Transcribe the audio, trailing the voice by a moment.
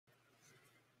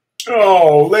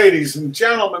Oh, ladies and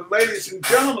gentlemen,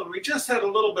 we just had a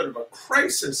little bit of a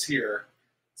crisis here.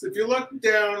 So if you look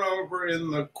down over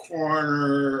in the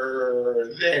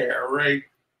corner there, right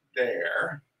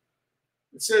there,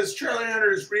 it says Charlie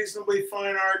Hunter's Reasonably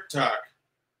Fine Art Talk.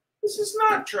 This is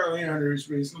not Charlie Hunter's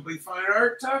Reasonably Fine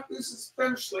Art Talk. This is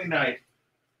Benchley Night.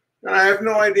 And I have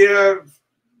no idea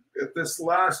at this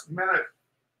last minute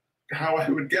how I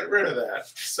would get rid of that.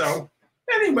 So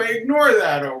anyway, ignore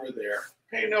that over there.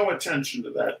 Pay no attention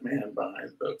to that man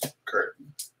behind the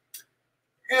curtain.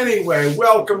 Anyway,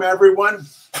 welcome everyone.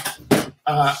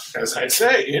 As I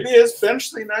say, it is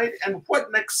Benchley Night, and what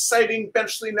an exciting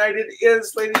Benchley Night it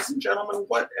is, ladies and gentlemen.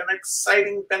 What an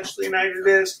exciting Benchley Night it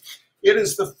is. It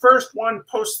is the first one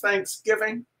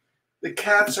post-Thanksgiving. The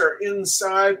cats are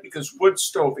inside because wood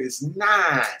stove is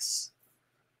nice.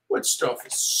 Wood stove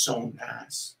is so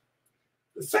nice.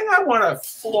 The thing I want to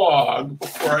flog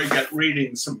before I get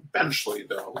reading some Benchley,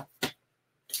 though,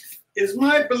 is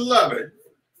my beloved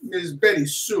Ms. Betty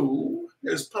Sue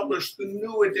has published the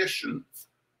new edition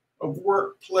of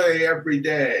Work, Play, Every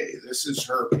Day. This is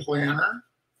her planner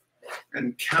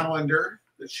and calendar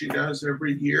that she does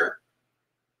every year.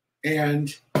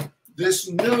 And this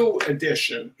new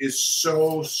edition is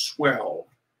so swell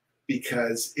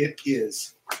because it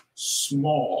is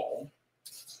small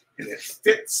and it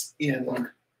fits in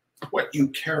what you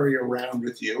carry around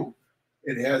with you.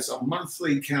 It has a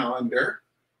monthly calendar,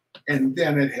 and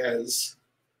then it has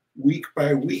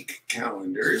week-by-week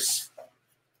calendars.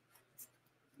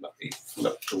 Let me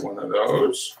flip to one of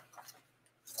those.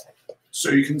 So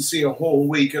you can see a whole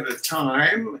week at a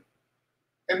time.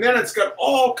 And then it's got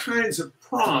all kinds of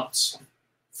prompts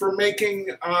for making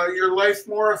your life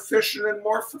more efficient and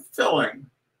more fulfilling.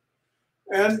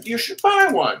 And you should buy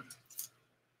one.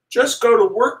 Just go to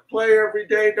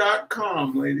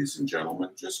workplayeveryday.com, ladies and gentlemen.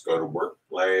 Just go to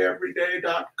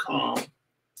workplayeveryday.com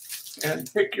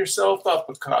and pick yourself up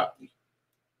a copy.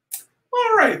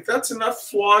 All right, that's enough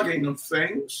flogging of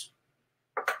things.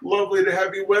 Lovely to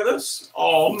have you with us,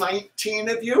 all 19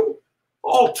 of you,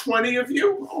 all 20 of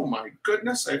you. Oh my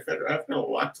goodness, I've got a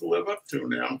lot to live up to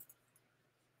now.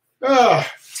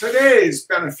 Today's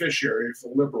beneficiary of the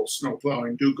Liberal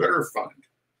Snowplowing Do-Gooder Fund,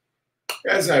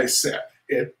 as I said,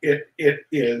 it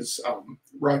is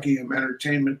Rockingham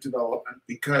Entertainment Development,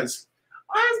 because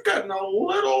I've gotten a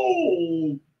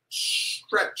little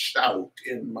stretched out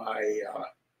in my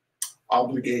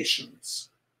obligations.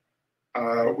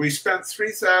 We spent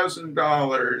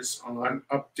 $3,000 on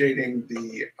updating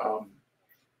the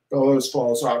Bellows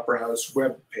Falls Opera House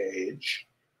webpage,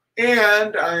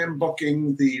 and I am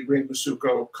booking the Ray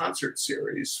Masuko concert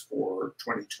series for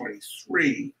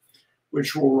 2023,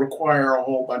 which will require a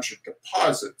whole bunch of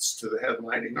deposits to the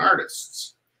headlining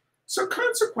artists. So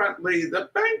consequently, the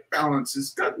bank balance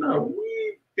has gotten a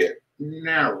wee bit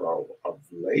narrow of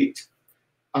late.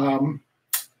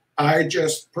 I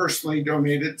just personally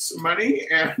donated some money,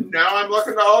 and now I'm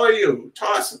looking to all of you.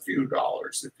 Toss a few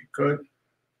dollars if you could.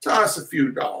 Toss a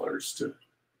few dollars to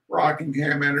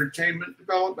Rockingham Entertainment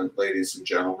Development, ladies and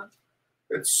gentlemen.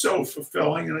 It's so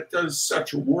fulfilling, and it does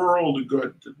such a world of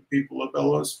good to the people of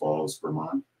Bellows Falls,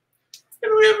 Vermont.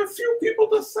 And we have a few people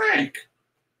to thank.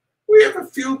 We have a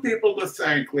few people to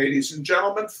thank, ladies and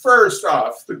gentlemen. First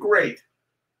off, the great,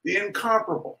 the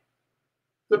incomparable,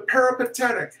 the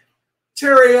peripatetic,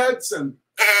 Terry Hudson.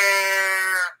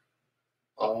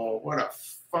 Oh, what a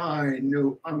fine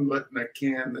new unlit in a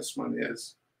can this one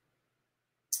is.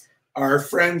 Our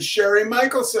friend Sherry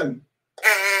Michelson.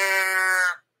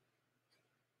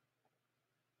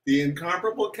 The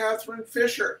incomparable Catherine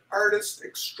Fisher, artist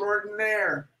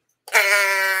extraordinaire.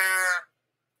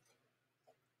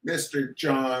 Mr.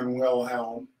 John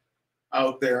Wilhelm,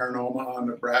 out there in Omaha,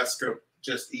 Nebraska,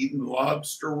 just eating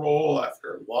lobster roll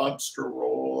after lobster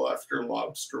roll after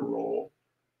lobster roll.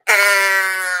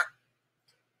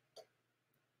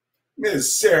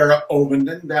 Ms. Sarah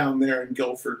Ovenden down there in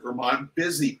Guilford, Vermont,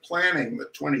 busy planning the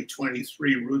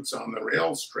 2023 Roots on the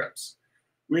Rails trips.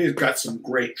 We've got some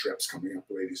great trips coming up,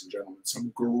 ladies and gentlemen,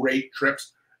 some great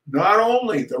trips. Not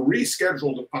only the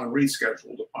rescheduled upon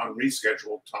rescheduled upon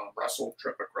rescheduled Tom Russell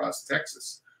trip across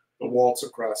Texas, the Waltz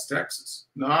Across Texas.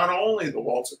 Not only the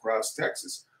Waltz Across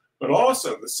Texas, but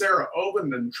also the Sarah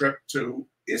Ovenden trip to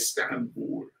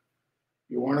Istanbul.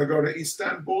 You want to go to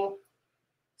Istanbul?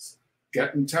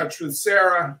 Get in touch with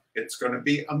Sarah. It's going to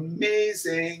be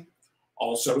amazing.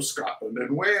 Also, Scotland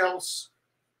and Wales.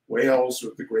 Wales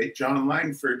with the great John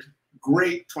Langford.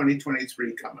 Great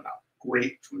 2023 coming up.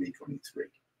 Great 2023.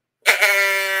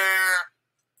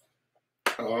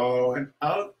 Oh, and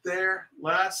out there,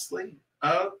 lastly,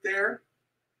 out there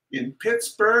in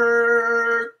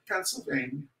Pittsburgh,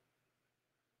 Pennsylvania,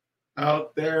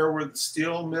 out there where the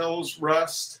steel mills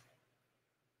rust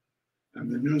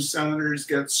and the new senators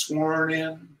get sworn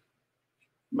in.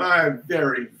 My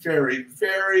very, very,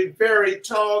 very, very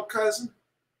tall cousin,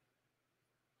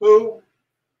 who,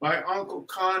 my Uncle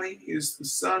Connie, is the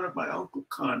son of my Uncle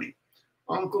Connie.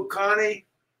 Uncle Connie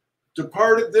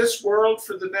departed this world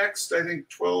for the next, I think,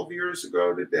 12 years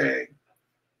ago today.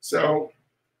 So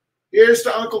here's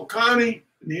to Uncle Connie,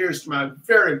 and here's to my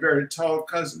very, very tall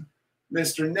cousin,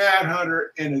 Mr. Nat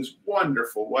Hunter, and his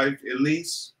wonderful wife,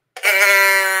 Elise.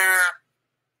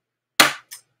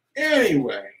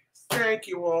 Anyway, thank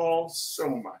you all so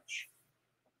much.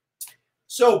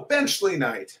 So, Benchley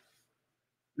night.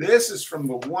 This is from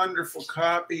the wonderful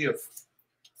copy of,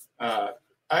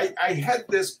 I had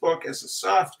this book as a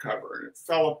soft cover and it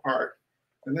fell apart.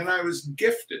 And then I was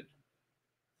gifted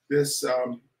this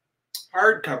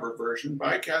hardcover version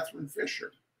by Catherine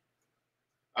Fisher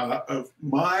of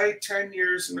My 10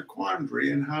 Years in a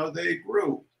Quandary and How They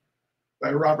Grew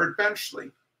by Robert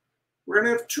Benchley. We're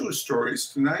going to have two stories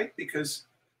tonight because,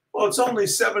 well, it's only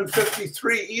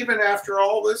 7:53, even after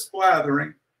all this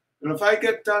blathering. And if I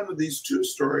get done with these two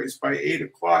stories by 8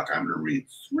 o'clock, I'm going to read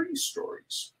 3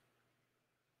 stories,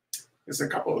 because a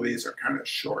couple of these are kind of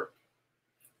short.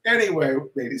 Anyway,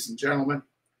 ladies and gentlemen,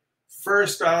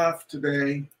 first off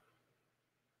today,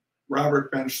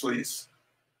 Robert Benchley's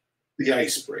The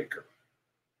Icebreaker.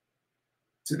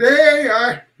 Today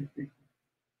I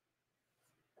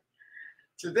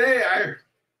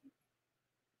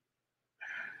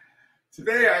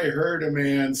heard a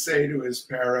man say to his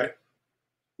parrot,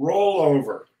 "Roll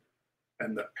over,"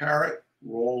 and the parrot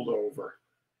rolled over.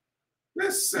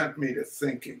 This sent me to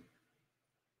thinking,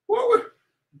 what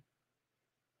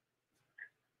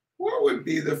would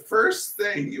be the first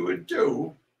thing you would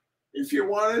do if you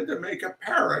wanted to make a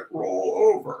parrot roll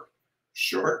over,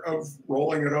 short of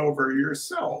rolling it over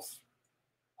yourself?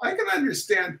 I can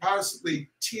understand possibly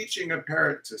teaching a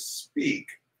parrot to speak,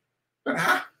 but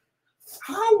how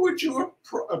would you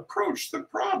approach the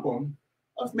problem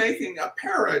of making a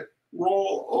parrot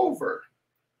roll over?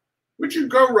 Would you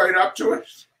go right up to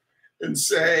it and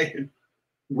say,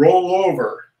 "Roll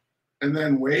over," and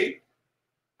then wait?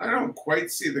 I don't quite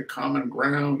see the common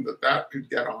ground that could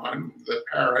get on with a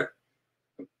parrot.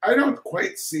 I don't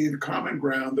quite see the common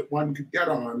ground that one could get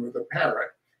on with a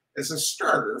parrot as a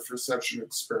starter for such an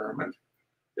experiment.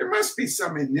 There must be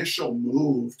some initial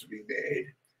move to be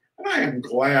made, and I am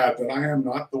glad that I am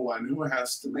not the one who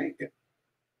has to make it.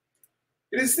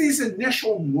 It is these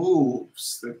initial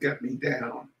moves that get me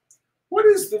down. What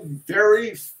is the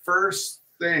very first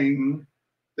thing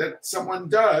that someone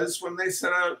does when they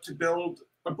set out to build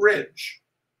a bridge?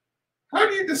 How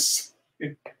do you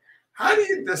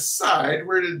decide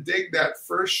where to dig that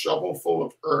first shovelful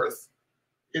of earth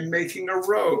in making a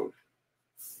road?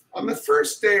 On the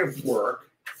first day of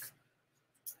work,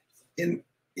 in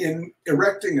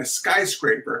erecting a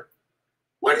skyscraper,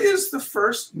 what is the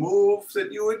first move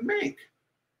that you would make?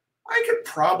 I could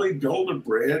probably build a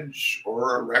bridge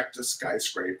or erect a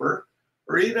skyscraper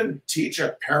or even teach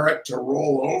a parrot to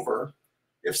roll over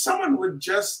if someone would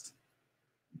just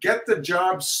get the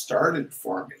job started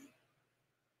for me.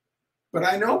 But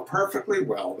I know perfectly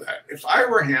well that if I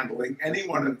were handling any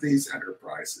one of these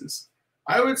enterprises,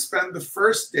 I would spend the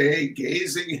first day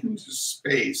gazing into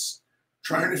space,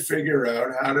 trying to figure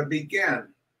out how to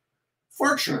begin.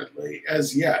 Fortunately,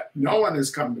 as yet, no one has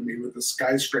come to me with a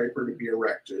skyscraper to be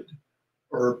erected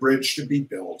or a bridge to be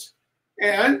built.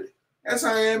 And as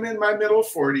I am in my middle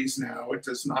 40s now, it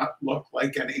does not look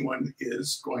like anyone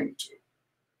is going to.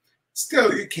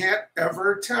 Still, you can't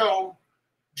ever tell.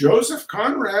 Joseph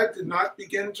Conrad did not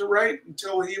begin to write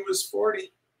until he was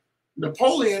 40.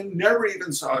 Napoleon never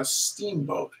even saw a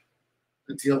steamboat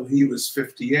until he was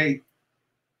 58.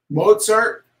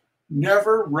 Mozart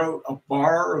never wrote a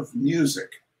bar of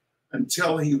music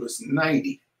until he was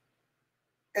 90.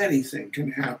 Anything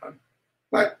can happen,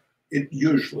 but it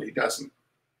usually doesn't.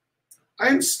 I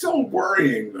am still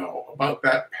worrying, though, about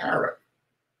that parrot.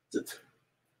 Did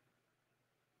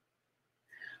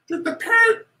the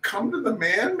parrot come to the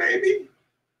man, maybe,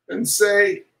 and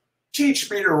say, "Teach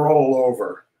me to roll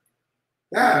over"?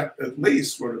 That, at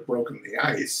least, would have broken the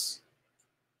ice.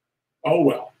 Oh,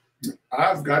 well,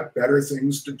 I've got better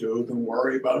things to do than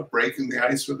worry about breaking the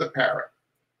ice with a parrot.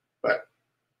 But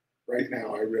right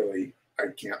now, I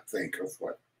can't think of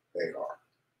what they are.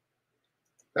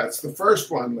 That's the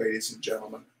first one, ladies and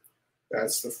gentlemen.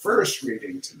 That's the first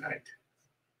reading tonight.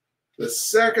 The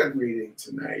second reading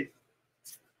tonight,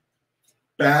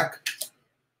 back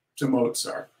to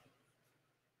Mozart.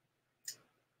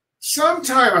 Some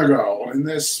time ago in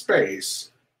this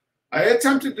space, I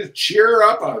attempted to cheer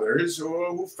up others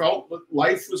who felt that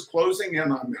life was closing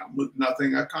in on them with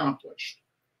nothing accomplished.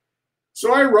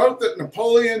 So I wrote that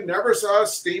Napoleon never saw a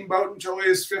steamboat until he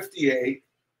was 58,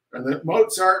 and that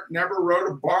Mozart never wrote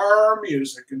a bar of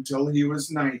music until he was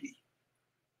 90.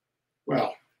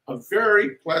 Well, a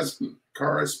very pleasant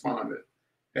correspondent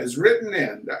has written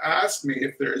in to ask me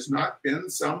if there has not been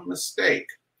some mistake.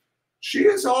 She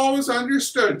has always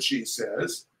understood, she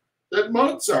says, that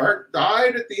Mozart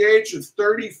died at the age of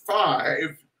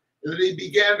 35, and that he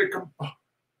began to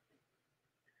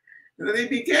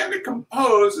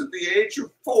compose at the age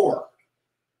of 4.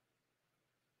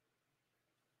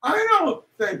 I don't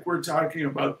think we're talking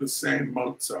about the same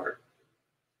Mozart.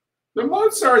 The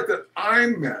Mozart that I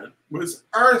meant was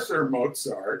Arthur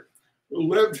Mozart, who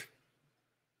lived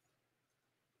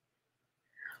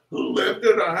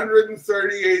at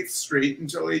 138th Street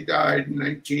until he died in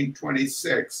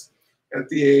 1926 at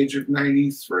the age of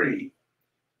 93.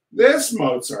 This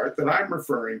Mozart that I'm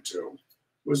referring to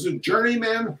was a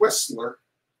journeyman whistler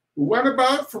who went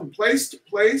about from place to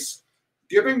place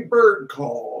giving bird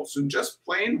calls and just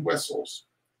plain whistles.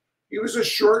 He was a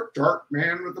short, dark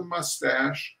man with a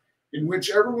mustache in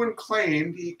which everyone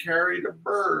claimed he carried a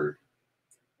bird.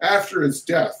 After his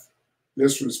death,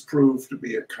 this was proved to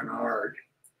be a canard.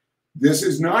 This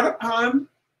is not a pun.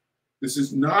 This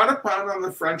is not a pun on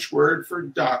the French word for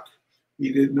duck.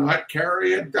 He did not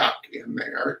carry a duck in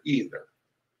there either.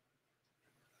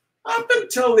 Up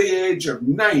until the age of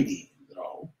 90,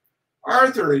 though,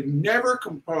 Arthur had never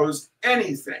composed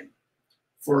anything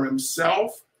for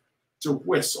himself to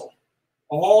whistle,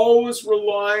 always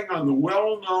relying on the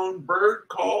well-known bird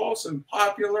calls and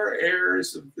popular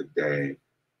airs of the day.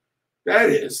 That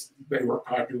is, they were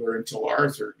popular until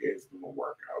Arthur gave them a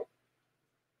workout.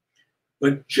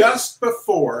 But just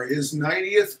before his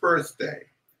 90th birthday,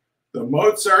 the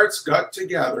Mozarts got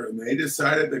together and they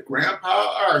decided that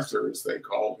Grandpa Arthur, as they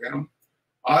called him,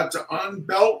 ought to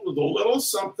unbelt with a little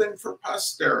something for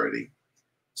posterity.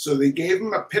 So they gave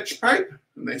him a pitch pipe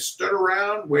and they stood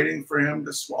around waiting for him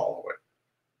to swallow it.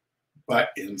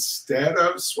 But instead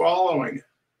of swallowing it,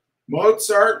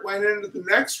 Mozart went into the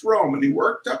next room and he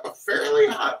worked up a fairly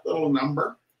hot little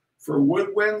number for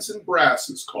woodwinds and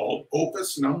brasses called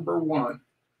Opus Number 1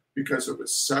 because it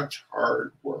was such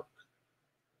hard work.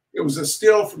 It was a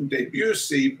steal from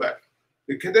Debussy, but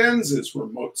the cadenzas were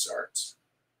Mozart's.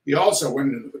 He also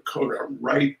went into the coda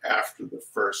right after the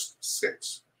first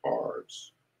 6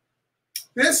 bars.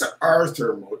 This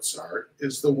Arthur Mozart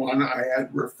is the one I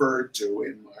had referred to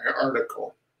in my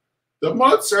article. The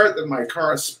Mozart that my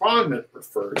correspondent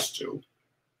refers to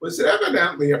was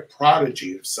evidently a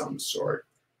prodigy of some sort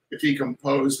if he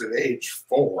composed at age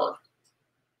 4.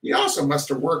 He also must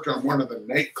have worked on one of the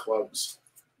nightclub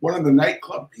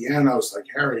pianos like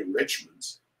Harry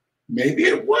Richmond's. Maybe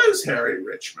it was Harry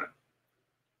Richmond.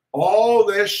 All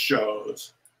this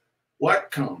shows what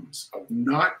comes of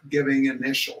not giving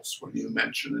initials when you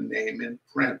mention a name in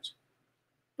print.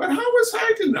 But how was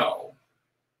I to know?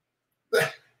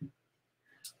 But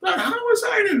how was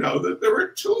I to know that there were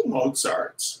 2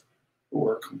 Mozarts who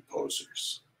were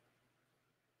composers?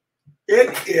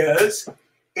 It is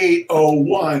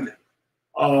 8:01.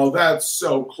 Oh, that's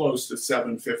so close to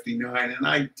 7:59, and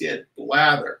I did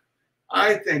blather.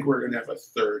 I think we're going to have a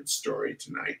third story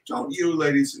tonight. Don't you,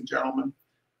 ladies and gentlemen?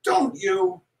 Don't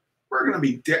you? We're going to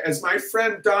be dead. As my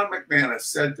friend Don McManus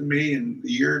said to me in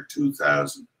the year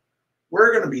 2000,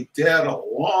 we're going to be dead a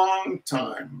long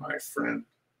time, my friend.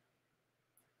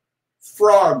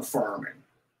 Frog Farming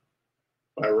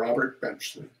by Robert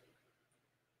Benchley.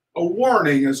 A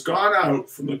warning has gone out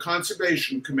from the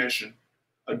Conservation Commission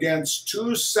against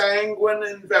too sanguine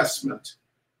investment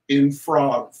in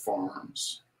frog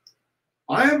farms.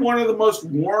 I am one of the most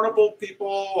warnable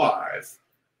people alive,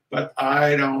 but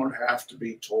I don't have to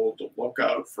be told to look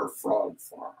out for frog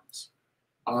farms.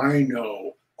 I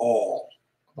know all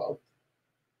about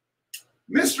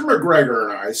them. Mr. McGregor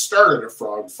and I started a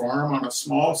frog farm on a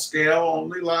small scale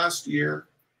only last year,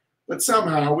 but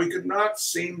somehow we could not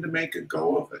seem to make a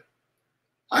go of it.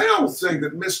 I don't think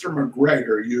that Mr.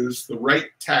 McGregor used the right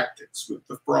tactics with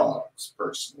the frogs,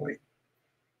 personally.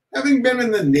 Having been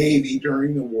in the Navy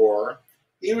during the war,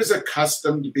 he was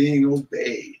accustomed to being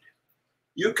obeyed.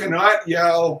 You cannot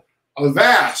yell,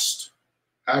 "Avast!"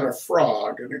 at a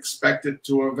frog and expect it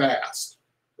to avast,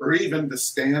 or even to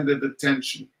stand at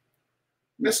attention.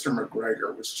 Mr.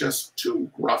 McGregor was just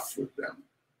too gruff with them.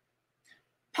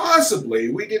 Possibly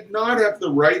we did not have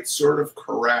the right sort of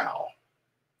corral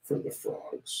for the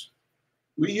frogs.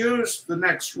 We used the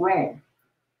next room.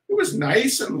 It was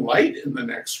nice and light in the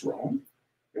next room,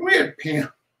 and we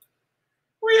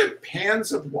We had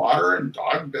pans of water and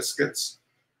dog biscuits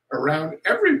around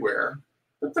everywhere,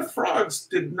 but the frogs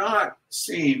did not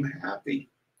seem happy.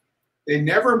 They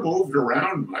never moved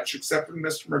around much, except when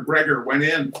Mr. McGregor went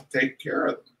in to take care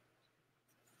of them.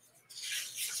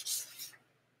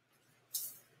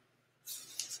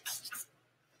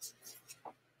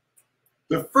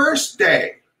 The first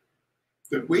day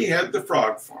that we had the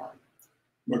frog farm,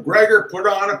 McGregor put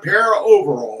on a pair of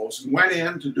overalls and went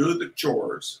in to do the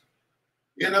chores.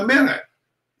 In a minute,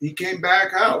 he came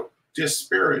back out,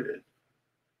 dispirited.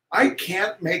 "I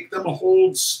can't make them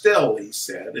hold still," he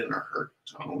said in a hurt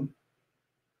tone.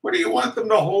 "What do you want them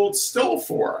to hold still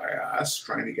for?" I asked,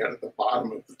 trying to get at the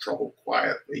bottom of the trouble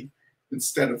quietly,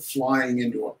 instead of flying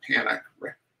into a panic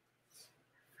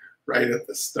right at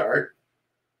the start.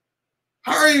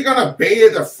 "How are you going to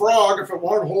bathe a frog if it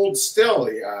won't hold still?"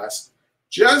 he asked.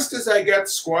 "Just as I get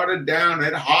squatted down,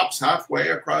 it hops halfway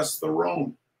across the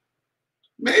room."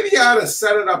 "Maybe you ought to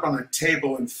set it up on a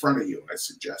table in front of you," I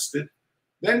suggested.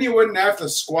 "Then you wouldn't have to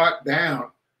squat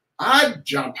down. I'd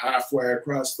jump halfway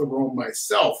across the room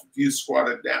myself if you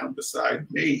squatted down beside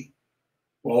me."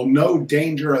 "Well, no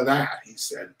danger of that," he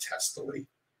said testily.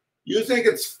 "You think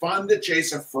it's fun to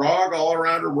chase a frog all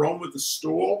around a room with a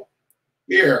stool?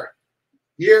 Here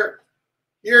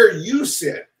you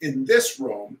sit in this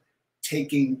room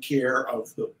taking care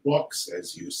of the books,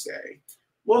 as you say."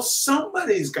 "Well,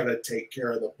 somebody's got to take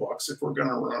care of the books if we're going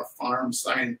to run a farm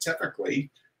scientifically,"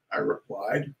 I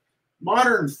replied.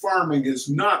 "Modern farming is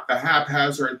not the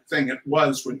haphazard thing it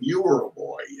was when you were a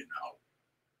boy, you know."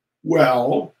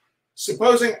 "Well,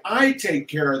 supposing I take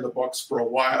care of the books for a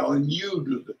while and you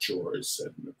do the chores,"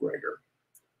 said McGregor.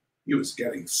 He was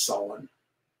getting sullen.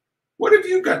 "What have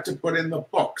you got to put in the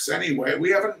books anyway?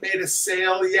 We haven't made a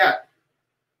sale yet."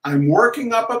 "I'm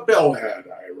working up a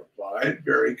billhead," I replied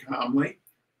very calmly,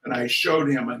 and I showed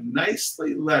him a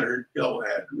nicely lettered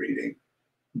billhead reading,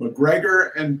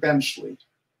 "McGregor and Benchley,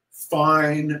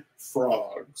 fine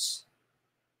frogs."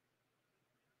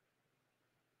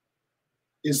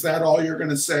 "Is that all you're going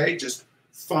to say? Just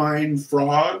fine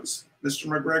frogs?" Mr.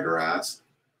 McGregor asked.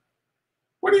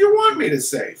 "What do you want me to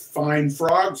say? Fine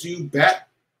frogs, you bet?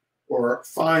 Or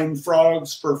fine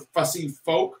frogs for fussy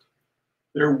folk?"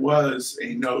 There was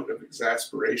a note of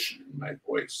exasperation in my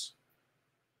voice.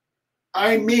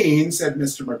 "I mean," said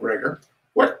Mr. McGregor,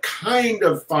 "what kind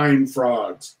of fine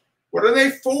frogs? What are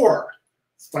they for?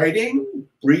 Fighting,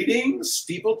 breeding,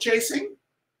 steeplechasing?"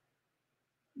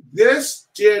 This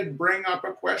did bring up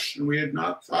a question we had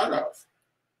not thought of.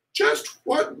 Just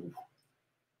what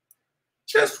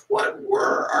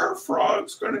were our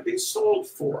frogs going to be sold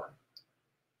for?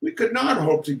 We could not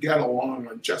hope to get along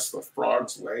on just the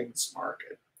frogs' legs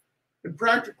market, and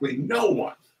practically no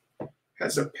one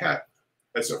has a pet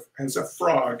as a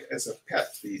frog as a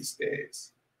pet these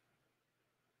days.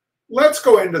 "Let's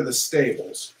go into the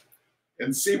stables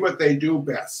and see what they do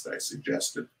best," I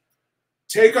suggested.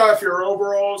 "Take off your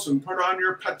overalls and put on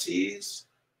your puttees,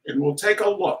 and we'll take a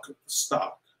look at the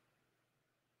stock."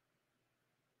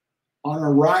 On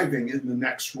arriving in the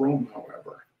next room,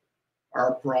 however,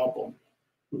 our problem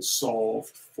was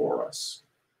solved for us.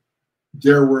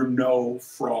 There were no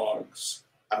frogs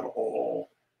at all.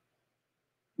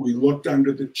 We looked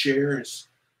under the chairs,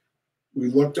 we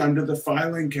looked under the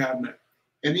filing cabinet,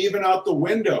 and even out the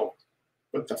window,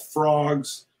 but the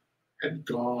frogs had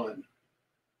gone.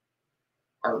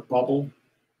 Our bubble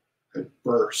had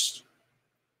burst.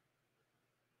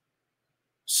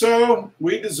 So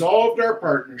we dissolved our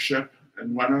partnership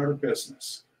and went out of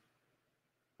business.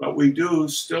 But we do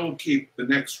still keep the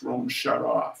next room shut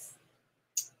off,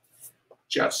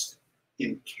 just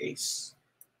in case.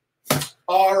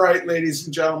 All right, ladies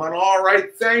and gentlemen. All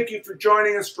right, thank you for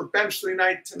joining us for Benchley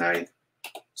Night tonight.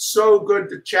 So good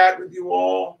to chat with you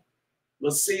all.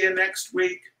 We'll see you next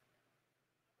week.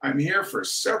 I'm here for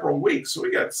several weeks, so we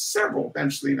got several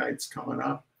Benchley Nights coming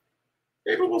up.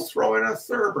 Maybe we'll throw in a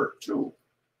Thurber too.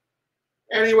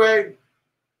 Anyway,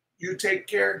 you take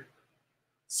care.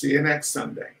 See you next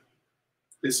Sunday.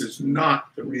 This is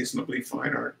not the Reasonably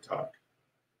Fine Art Talk.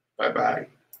 Bye-bye.